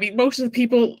can. I mean, most of the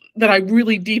people that I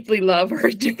really deeply love are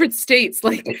in different states.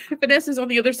 Like, Vanessa's on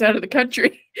the other side of the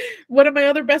country. One of my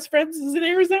other best friends is in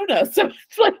Arizona. So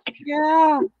it's like,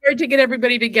 Yeah. hard to get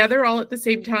everybody together all at the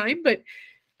same time. But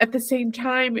at the same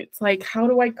time, it's like, how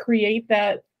do I create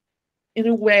that in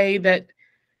a way that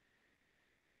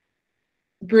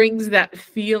brings that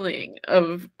feeling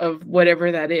of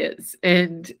whatever that is?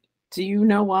 And Do you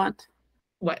know what?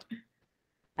 what?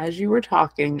 As you were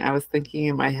talking, I was thinking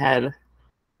in my head,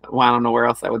 well, I don't know where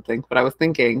else I would think, but I was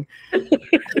thinking,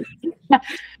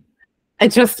 it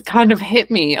just kind of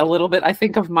hit me a little bit. I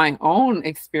think of my own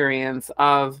experience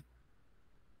of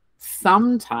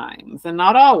sometimes, and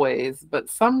not always, but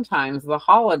sometimes the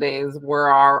holidays were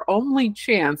our only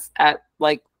chance at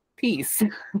like peace,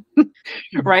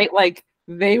 right? Like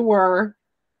they were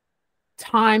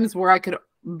times where I could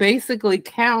basically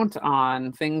count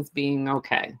on things being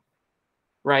okay.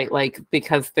 Right, like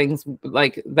because things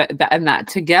like that and that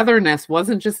togetherness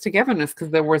wasn't just togetherness, because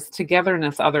there was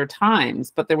togetherness other times,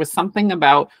 but there was something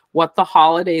about what the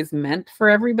holidays meant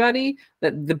for everybody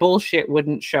that the bullshit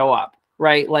wouldn't show up,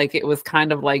 right? Like it was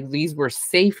kind of like these were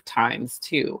safe times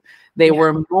too. They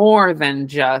were more than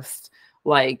just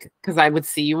like, because I would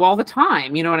see you all the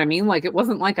time, you know what I mean? Like it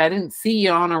wasn't like I didn't see you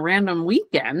on a random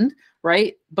weekend,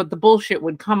 right? But the bullshit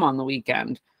would come on the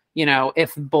weekend, you know,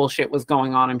 if bullshit was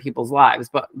going on in people's lives.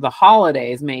 But the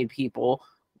holidays made people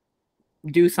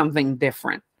do something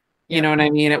different. You know what I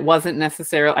mean? It wasn't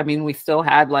necessarily, I mean, we still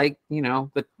had like, you know,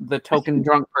 the token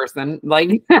drunk person, like,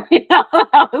 you know,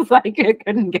 I was like, it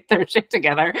couldn't get their shit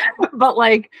together. But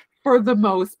like, for the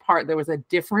most part, there was a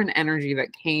different energy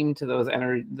that came to those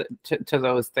to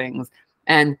those things.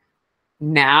 And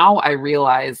now I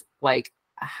realize like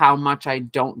how much I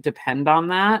don't depend on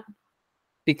that,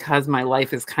 because my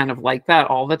life is kind of like that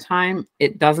all the time.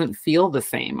 It doesn't feel the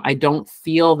same. I don't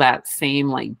feel that same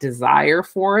like desire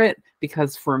for it,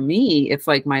 because for me, it's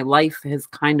like my life has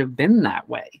kind of been that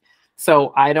way.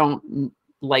 So I don't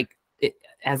like it.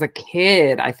 As a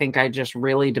kid, I think I just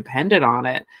really depended on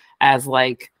it as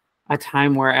like a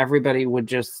time where everybody would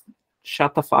just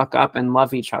shut the fuck up and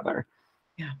love each other.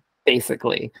 Yeah.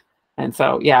 Basically. And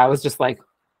so, yeah, I was just like,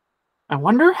 I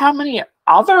wonder how many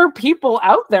other people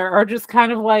out there are just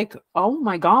kind of like, oh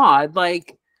my God,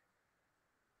 like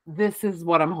this is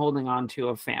what I'm holding on to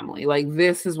of family. Like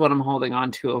this is what I'm holding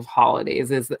on to of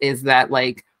holidays, is that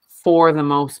like for the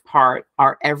most part,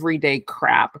 our everyday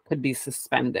crap could be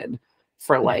suspended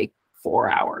for like 4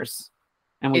 hours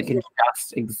and we can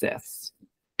just exist.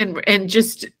 And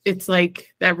just, it's like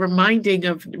that reminding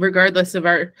of, regardless of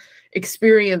our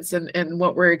experience and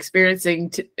what we're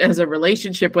experiencing as a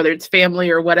relationship, whether it's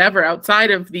family or whatever outside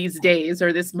of these days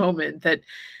or this moment, that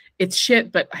it's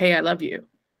shit, but hey, I love you.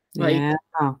 Like,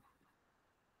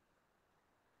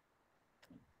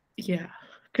 yeah.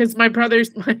 Because my brothers,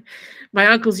 my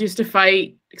uncles used to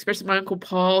fight, especially my Uncle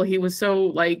Paul. He was so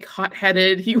like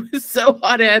hot-headed. He was so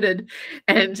hot-headed.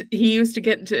 And he used to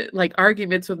get into like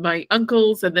arguments with my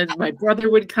uncles, and then my brother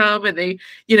would come and they,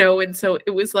 you know, and so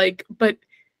it was like, but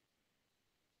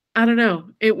I don't know.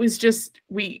 It was just,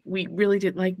 we really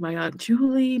didn't like my Aunt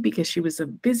Julie because she was a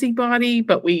busybody,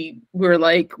 but we were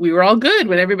like, we were all good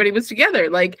when everybody was together.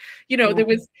 Like, you know, there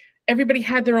was, everybody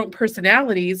had their own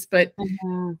personalities, but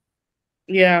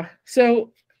yeah.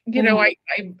 So, you know,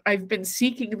 I've been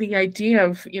seeking the idea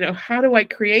of, you know, how do I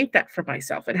create that for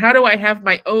myself? And how do I have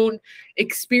my own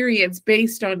experience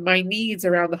based on my needs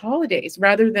around the holidays,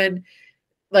 rather than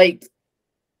like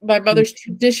my mother's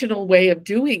traditional way of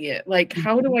doing it? Like,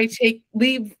 how do I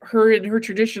leave her in her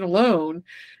tradition alone,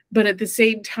 but at the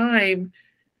same time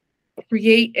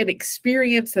create an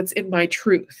experience that's in my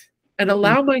truth and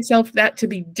allow myself that to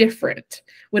be different,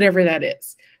 whatever that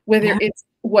is, whether it's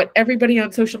what everybody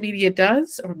on social media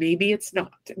does, or maybe it's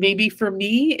not. Maybe for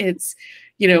me, it's,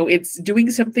 you know, it's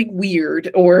doing something weird,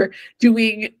 or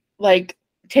doing like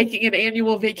taking an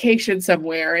annual vacation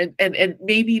somewhere. And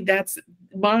maybe that's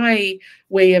my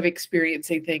way of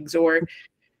experiencing things, or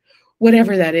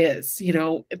whatever that is. You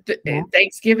know,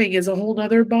 Thanksgiving is a whole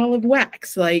nother ball of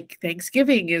wax. Like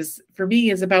Thanksgiving is, for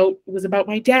me, was about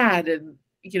my dad and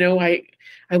you know, I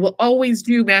will always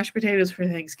do mashed potatoes for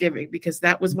Thanksgiving because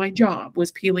that was my job,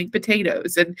 was peeling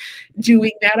potatoes, and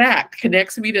doing that act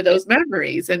connects me to those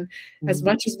memories. And as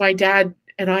much as my dad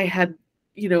and I had,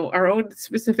 you know, our own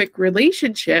specific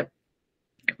relationship,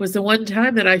 it was the one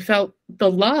time that I felt the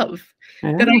love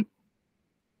that I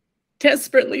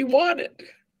desperately wanted.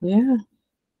 Yeah.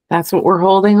 That's what we're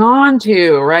holding on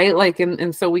to, right? Like,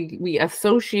 and so we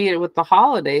associate it with the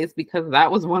holidays because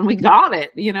that was when we got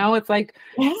it. You know, it's like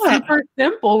super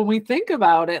simple when we think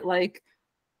about it. Like,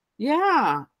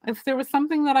 yeah, if there was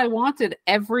something that I wanted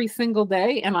every single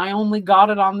day and I only got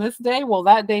it on this day, well,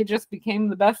 that day just became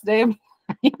the best day of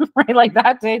my life, right? Like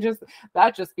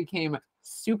that just became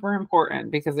super important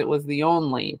because it was the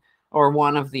only or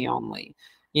one of the only,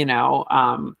 you know.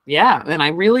 Yeah, and I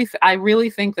really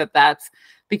think that that's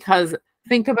because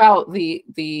think about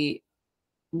the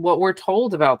what we're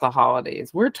told about the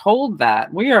holidays. We're told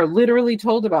that we are literally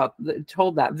told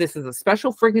that this is a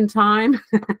special friggin' time.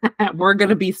 We're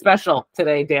gonna be special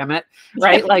today, damn it,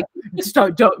 right? Like, just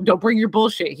don't bring your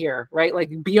bullshit here, right?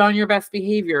 Like, be on your best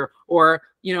behavior, or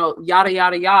you know, yada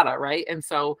yada yada, right? And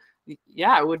so,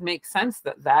 yeah, it would make sense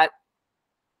that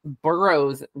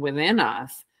burrows within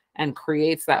us and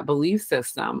creates that belief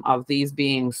system of these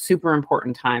being super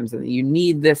important times, and you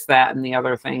need this, that, and the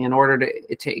other thing in order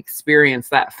to experience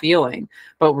that feeling.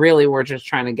 But really, we're just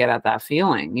trying to get at that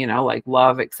feeling, you know, like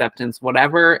love, acceptance,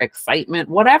 whatever, excitement,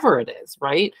 whatever it is,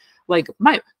 right? Like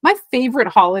my favorite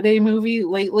holiday movie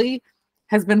lately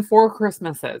has been Four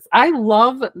Christmases. I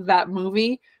love that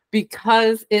movie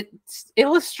because it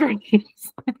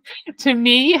illustrates to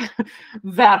me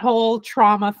that whole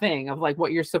trauma thing of like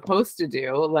what you're supposed to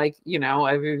do. Like, you know,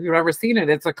 if you've ever seen it,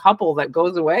 it's a couple that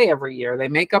goes away every year. They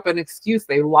make up an excuse.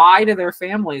 They lie to their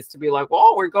families to be like,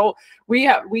 well,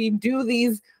 we do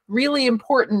these really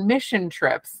important mission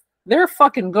trips. They're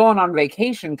fucking going on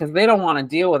vacation because they don't want to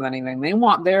deal with anything. They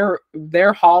want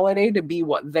their holiday to be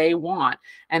what they want,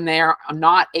 and they're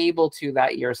not able to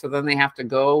that year. So then they have to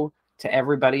go to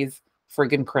everybody's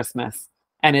friggin' Christmas.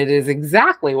 And it is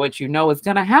exactly what you know is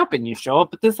going to happen. You show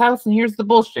up at this house and here's the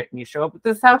bullshit. And you show up at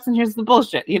this house and here's the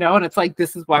bullshit, you know? And it's like,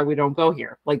 this is why we don't go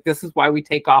here. Like, this is why we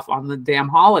take off on the damn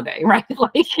holiday, right?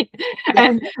 Like,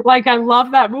 and like, I love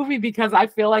that movie because I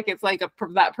feel like it's like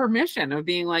that permission of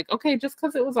being like, okay, just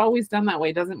because it was always done that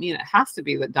way doesn't mean it has to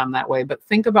be done that way. But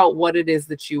think about what it is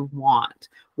that you want.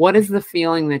 What is the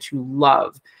feeling that you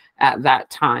love at that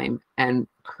time, and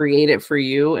create it for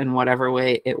you in whatever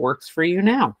way it works for you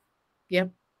now.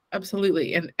 Yep,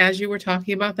 absolutely. And as you were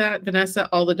talking about that, Vanessa,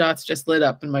 all the dots just lit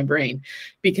up in my brain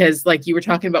because like you were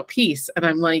talking about peace, and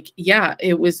I'm like, yeah,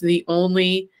 it was the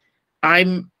only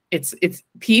it's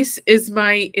peace is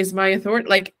my authority.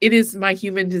 Like, it is my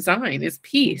human design is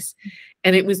peace.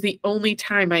 And it was the only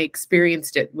time I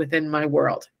experienced it within my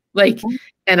world. Like,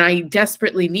 and I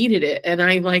desperately needed it. And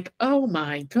I'm like, oh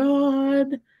my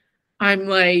God. I'm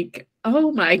like,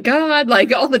 oh my God,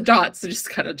 like all the dots just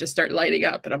kind of just start lighting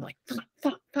up. And I'm like,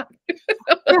 fuck.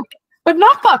 But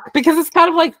not fuck, because it's kind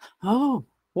of like, oh,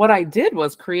 what I did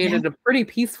was created a pretty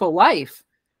peaceful life.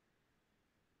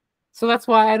 So that's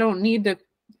why I don't need to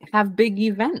have big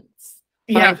events.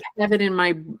 But I have it in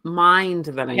my mind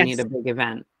that I need a big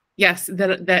event. Yes,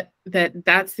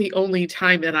 that's the only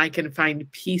time that I can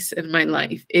find peace in my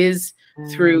life is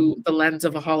through the lens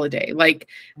of a holiday. Like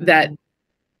that.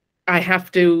 I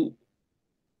have to,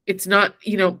 it's not,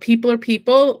 you know, people are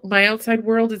people. My outside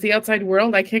world is the outside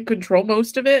world. I can't control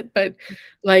most of it, but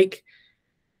like,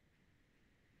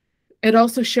 it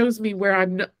also shows me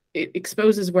where it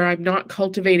exposes where I'm not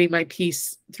cultivating my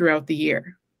peace throughout the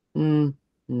year. And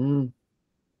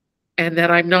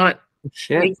that I'm not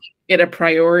making it a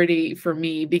priority for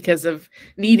me because of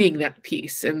needing that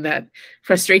peace, and that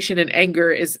frustration and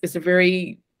anger is a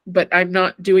very, but I'm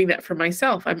not doing that for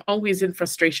myself. I'm always in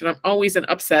frustration. I'm always in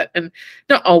upset, and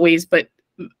not always, but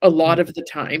a lot of the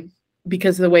time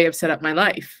because of the way I've set up my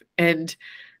life. And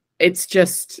it's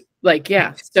just like,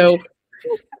 yeah. So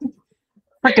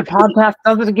freaking podcast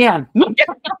does it again.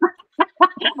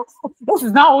 This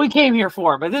is not what we came here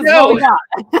for, but this is what we got.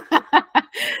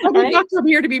 I did not come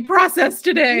here to be processed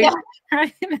today. Yeah,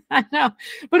 right? I know.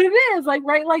 But it is like,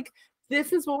 right, like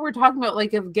this is what we're talking about.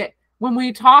 Like when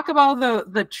we talk about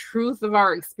the truth of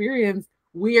our experience,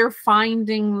 we are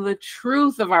finding the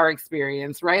truth of our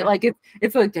experience, right? Like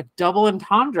it's like a double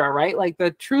entendre, right? Like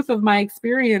the truth of my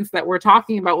experience that we're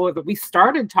talking about, what we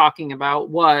started talking about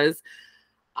was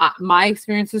my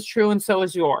experience is true and so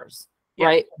is yours,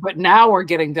 right? But now we're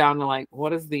getting down to like,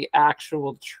 what is the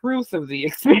actual truth of the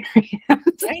experience?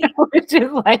 Which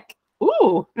is like,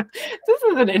 ooh, this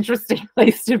is an interesting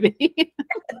place to be.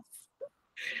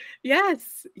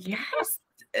 Yes. Yes.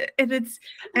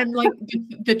 And like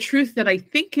the truth that I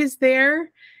think is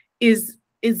there is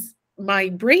my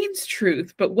brain's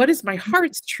truth, but what is my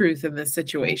heart's truth in this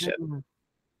situation?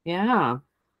 Yeah.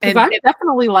 Because And I'm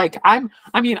definitely like, I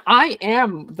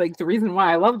am like, the reason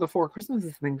why I love the Four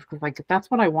Christmases things, because like that's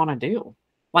what I want to do.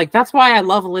 Like that's why I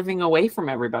love living away from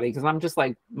everybody, because I'm just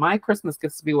like, my Christmas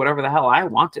gets to be whatever the hell I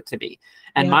want it to be.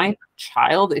 And Yeah. my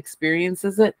child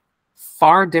experiences it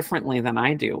far differently than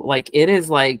I do. Like it is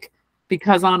like,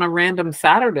 because on a random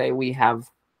Saturday we have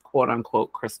quote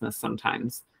unquote Christmas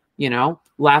sometimes. You know,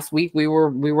 last week we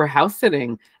were house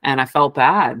sitting and I felt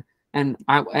bad. And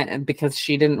because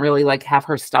she didn't really like have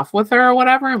her stuff with her or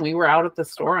whatever, and we were out at the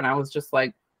store, and I was just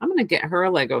like, I'm gonna get her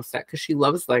a Lego set because she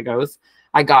loves Legos.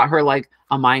 I got her like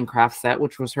a Minecraft set,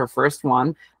 which was her first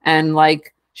one, and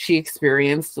like she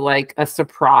experienced like a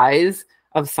surprise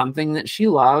of something that she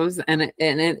loves, and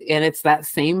it's that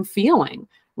same feeling,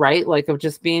 right? Like of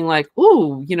just being like,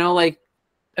 ooh, you know, like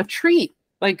a treat.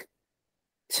 Like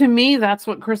to me, that's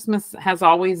what Christmas has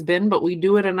always been, but we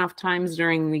do it enough times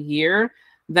during the year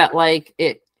that like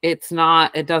it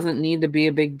doesn't need to be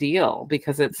a big deal,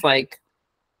 because it's like,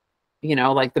 you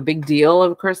know, like the big deal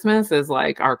of Christmas is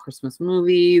like our Christmas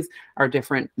movies, our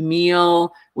different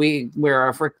meal. We wear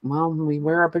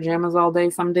our pajamas all day,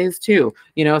 some days too,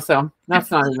 you know, so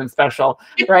that's not even special,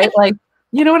 right? Like,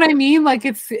 you know what I mean? Like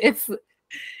it's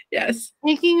yes,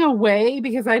 taking away,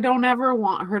 because I don't ever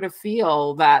want her to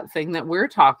feel that thing that we're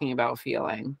talking about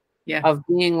feeling, yeah, of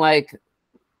being like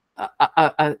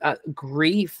a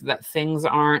grief that things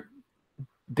aren't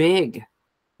big.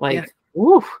 Like,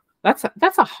 oof, that's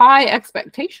a high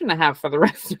expectation to have for the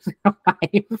rest of your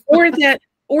life.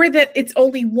 or that it's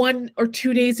only 1 or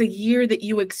 2 days a year that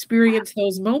you experience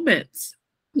those moments.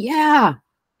 Yeah.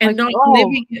 And like, not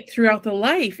living it throughout the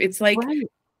life. It's like, right.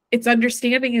 it's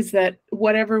understanding is that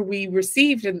whatever we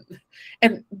received,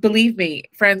 and believe me,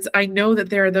 friends, I know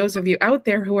that there are those of you out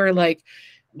there who are like,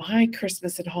 my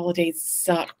Christmas and holidays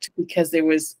sucked because there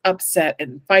was upset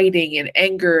and fighting and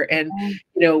anger and,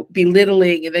 you know,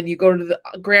 belittling. And then you go to the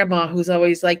grandma who's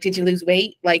always like, did you lose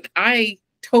weight? Like, I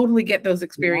totally get those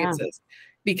experiences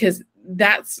because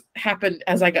that's happened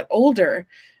as I got older.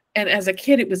 And as a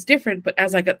kid, it was different. But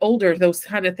as I got older, those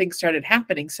kind of things started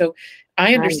happening. So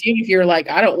I understand if you're like,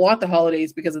 I don't want the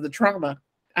holidays because of the trauma.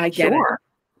 I get it.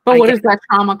 But what does that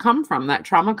trauma come from? That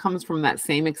trauma comes from that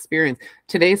same experience.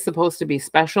 Today's supposed to be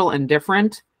special and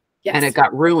different, and it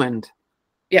got ruined.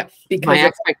 Yeah, because my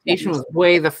expectation was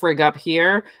way the frig up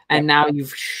here, and now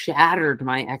you've shattered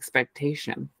my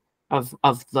expectation of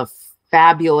the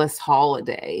fabulous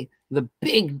holiday. The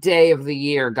big day of the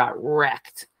year got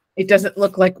wrecked. It doesn't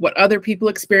look like what other people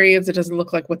experience. It doesn't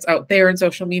look like what's out there in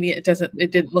social media.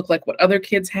 It didn't look like what other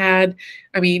kids had.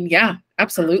 I mean, yeah,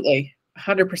 absolutely.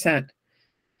 100%.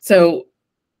 So,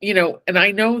 you know, and I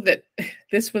know that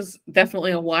this was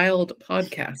definitely a wild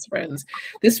podcast, friends.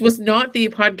 This was not the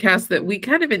podcast that we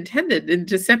kind of intended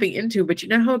into stepping into, but you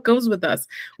know how it goes with us.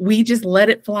 We just let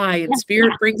it fly, and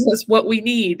Spirit brings us what we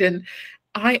need. And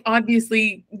I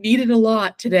obviously needed a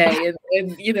lot today,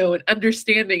 and you know, an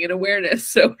understanding and awareness.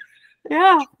 So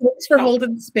yeah, thanks for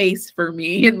holding space for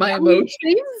me and my emotions.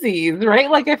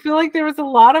 Right? Like I feel like there was a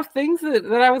lot of things that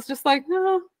I was just like,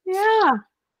 no, yeah,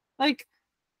 like,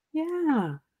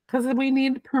 yeah, because we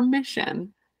need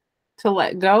permission to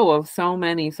let go of so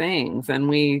many things, and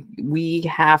we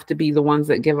have to be the ones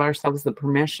that give ourselves the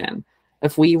permission.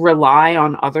 If we rely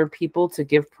on other people to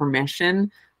give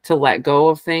permission to let go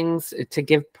of things, to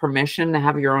give permission to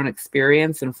have your own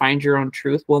experience and find your own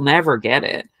truth, we'll never get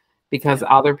it, because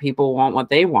other people want what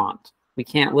they want. We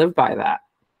can't live by that.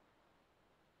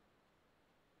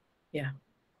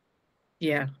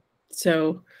 Yeah.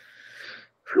 So,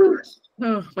 whew.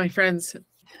 Oh, my friends.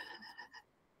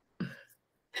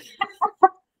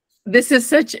 This is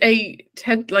such a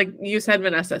like you said,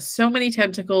 Vanessa, so many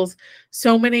tentacles,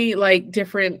 so many like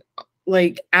different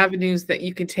like avenues that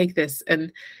you can take this.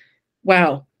 And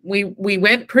wow, we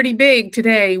went pretty big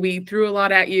today. We threw a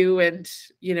lot at you, and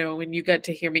you know, and you got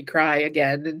to hear me cry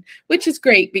again, and which is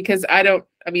great because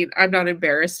I'm not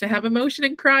embarrassed to have emotion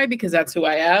and cry because that's who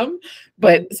I am.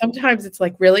 But sometimes it's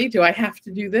like, really, do I have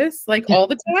to do this like all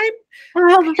the time? Where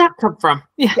the hell did that come from?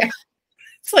 Yeah.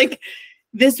 It's like,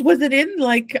 this wasn't in,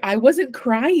 like, I wasn't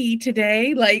cryy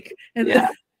today, like, and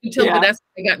until Vanessa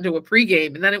got into a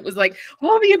pregame, and then it was like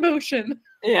all the emotion.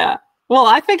 Yeah. Well,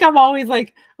 I think I'm always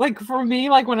like for me,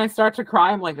 like when I start to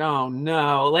cry, I'm like, oh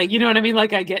no, like, you know what I mean?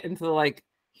 Like I get into like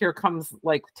here comes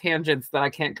like tangents that I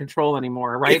can't control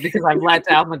anymore, right? Because I've let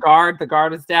down the guard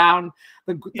is down,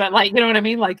 like, you know what I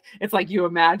mean? Like, it's like you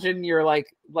imagine you're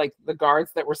like the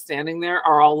guards that were standing there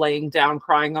are all laying down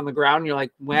crying on the ground. You're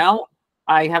like, well,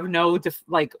 I have no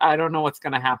like, I don't know what's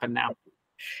going to happen now.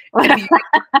 You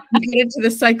get into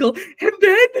the cycle, and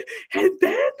then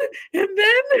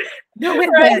no,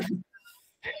 right.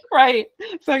 Right.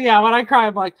 So yeah, when I cry,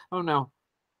 I'm like, oh no,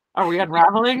 are we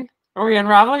unraveling? Are we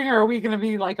unraveling, or are we going to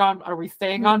be like are we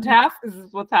staying on task? This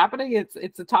is what's happening.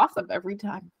 It's a toss up every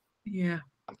time. Yeah,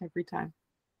 every time.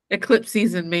 Eclipse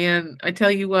season, man. I tell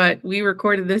you what, we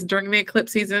recorded this during the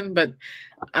eclipse season, but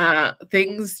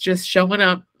things just showing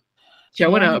up,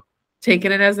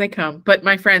 taking it as they come. But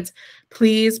my friends,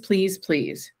 please, please,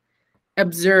 please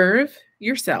observe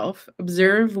yourself,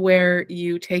 observe where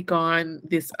you take on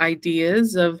these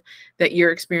ideas of that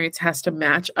your experience has to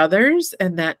match others,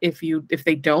 and that if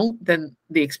they don't, then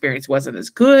the experience wasn't as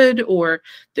good or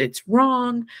it's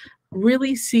wrong.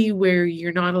 Really see where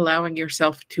you're not allowing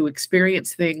yourself to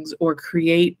experience things or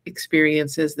create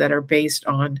experiences that are based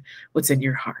on what's in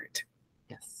your heart.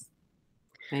 Yes.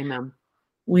 Amen.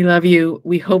 We love you.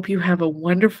 We hope you have a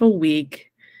wonderful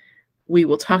week. We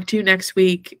will talk to you next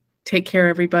week. Take care,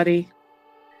 everybody.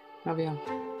 Love you.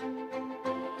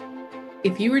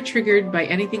 If you were triggered by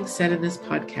anything said in this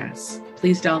podcast,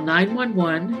 please dial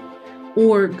 911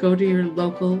 or go to your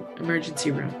local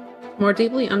emergency room. To more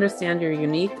deeply understand your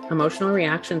unique emotional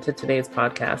reaction to today's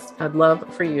podcast, I'd love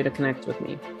for you to connect with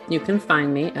me. You can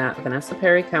find me at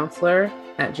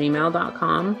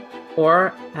vanessaperrycounselor@gmail.com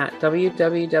or at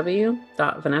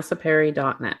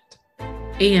www.vanessaperry.net.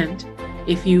 And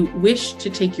if you wish to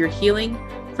take your healing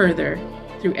further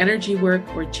through energy work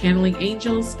or channeling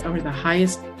angels or the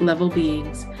highest level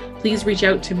beings, please reach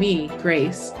out to me,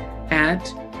 Grace, at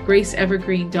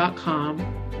graceevergreen.com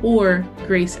or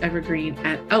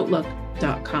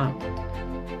graceevergreen@outlook.com.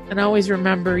 And always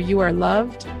remember, you are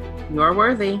loved, You're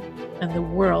worthy, and the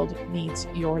world needs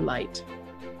your light.